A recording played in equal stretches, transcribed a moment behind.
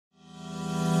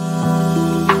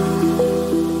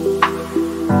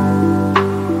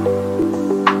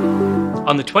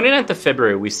On the 29th of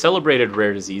February, we celebrated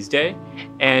Rare Disease Day,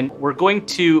 and we're going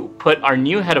to put our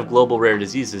new head of global rare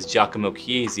diseases, Giacomo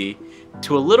Chiesi,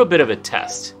 to a little bit of a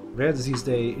test. Rare Disease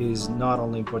Day is not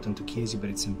only important to Chiesi, but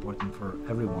it's important for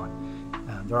everyone.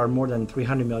 There are more than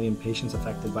 300 million patients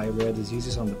affected by rare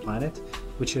diseases on the planet,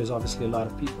 which is obviously a lot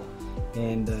of people.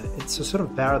 And it's a sort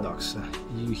of paradox.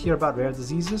 You hear about rare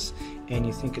diseases and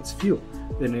you think it's few.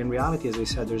 But in reality, as I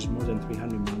said, there's more than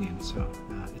 300 million. So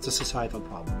it's a societal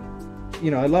problem. You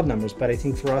know, I love numbers, but I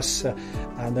think for us,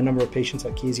 the number of patients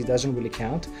at Chiesi doesn't really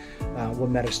count.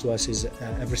 What matters to us is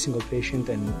every single patient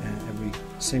and every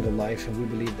single life, and we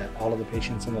believe that all of the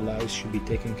patients and the lives should be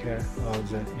taken care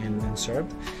of and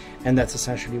served. And that's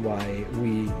essentially why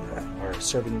we are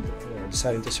deciding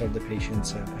to serve the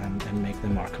patients and make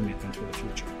them our commitment for the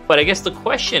future. But I guess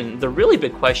the really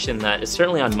big question that is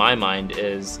certainly on my mind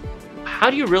is,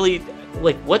 how do you really,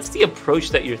 what's the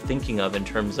approach that you're thinking of in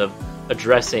terms of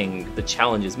addressing the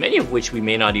challenges, many of which we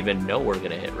may not even know we're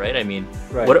going to hit, right? I mean,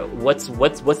 right. What's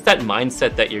that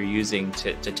mindset that you're using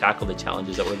to tackle the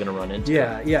challenges that we're going to run into?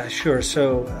 Yeah, sure.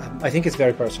 So I think it's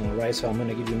very personal, right? So I'm going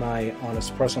to give you my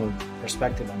honest personal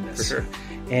perspective on this. For sure.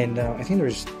 And I think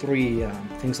there's three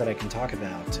things that I can talk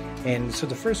about. And so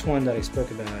the first one that I spoke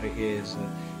about is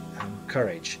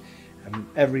courage.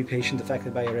 Every patient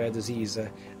affected by a rare disease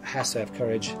has to have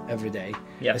courage every day,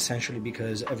 essentially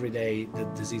because every day the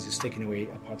disease is taking away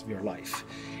a part of your life.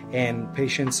 And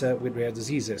patients with rare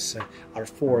diseases are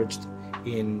forged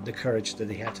in the courage that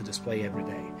they have to display every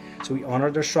day. So we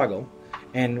honor their struggle,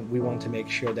 and we want to make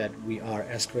sure that we are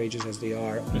as courageous as they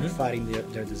are in fighting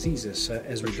their diseases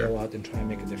as we go out and try and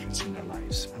make a difference in their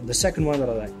lives. The second one that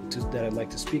I'd like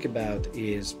to speak about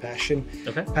is passion.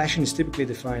 Okay. Passion is typically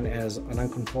defined as an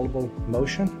uncontrollable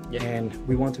emotion, and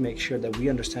we want to make sure that we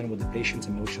understand what the patient's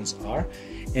emotions are,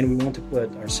 and we want to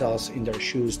put ourselves in their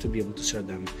shoes to be able to serve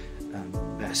them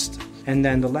best. And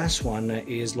then the last one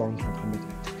is long-term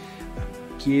commitment.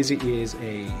 Chiesi is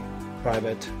a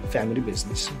private family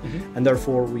business, and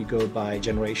therefore we go by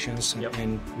generations,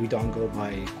 and we don't go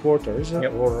by quarters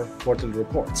or quarterly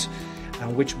reports,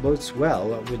 which bodes well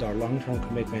with our long-term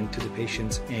commitment to the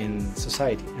patients and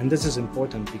society. And this is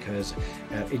important because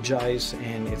it jives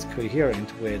and it's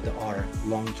coherent with our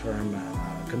long-term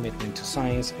commitment to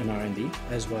science and R&D,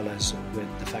 as well as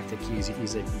with the fact that Chiesi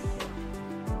is a B Corp.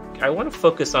 I want to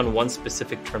focus on one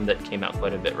specific term that came out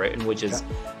quite a bit, right? And which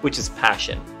is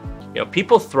passion. You know,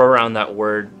 people throw around that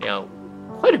word,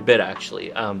 quite a bit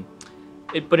actually.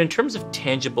 But in terms of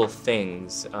tangible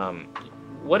things,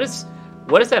 what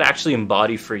does that actually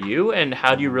embody for you, and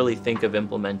how do you really think of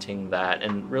implementing that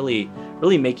and really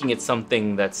making it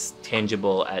something that's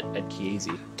tangible at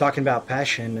Chiesi? Talking about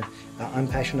passion, I'm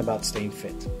passionate about staying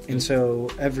fit. And so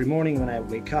every morning when I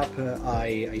wake up,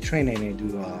 I train and I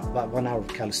do about 1 hour of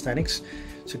calisthenics.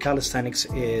 So calisthenics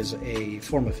is a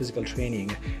form of physical training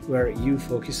where you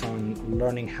focus on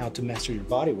learning how to master your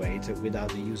body weight without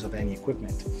the use of any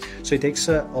equipment. So it takes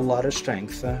a lot of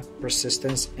strength,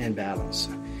 persistence, and balance.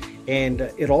 And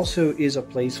it also is a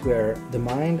place where the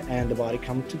mind and the body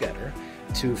come together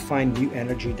to find new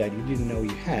energy that you didn't know you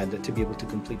had to be able to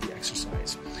complete the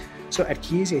exercise. So at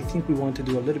Chiesi, I think we want to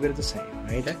do a little bit of the same,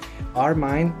 right? Okay. Our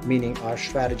mind, meaning our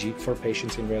strategy for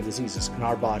patients in rare diseases, and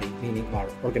our body, meaning our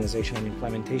organization and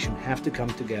implementation, have to come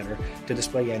together to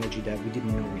display energy that we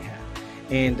didn't know we had.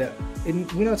 And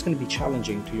we know it's going to be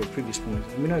challenging, to your previous point.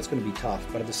 We know it's going to be tough,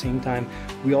 but at the same time,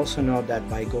 we also know that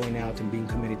by going out and being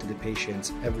committed to the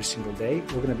patients every single day,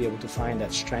 we're going to be able to find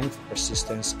that strength,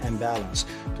 persistence, and balance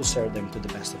to serve them to the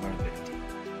best of our ability.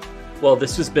 Well,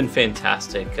 this has been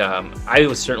fantastic. I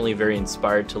was certainly very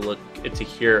inspired to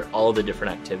hear all the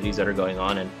different activities that are going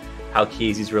on and how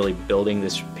Chiesi is really building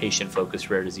this patient-focused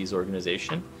rare disease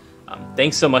organization.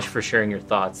 Thanks so much for sharing your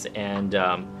thoughts. And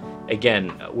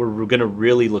again, we're going to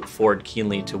really look forward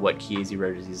keenly to what Chiesi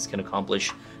Rare Disease can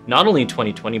accomplish, not only in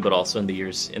 2020, but also in the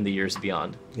years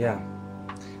beyond. Yeah.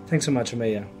 Thanks so much,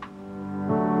 Ameya.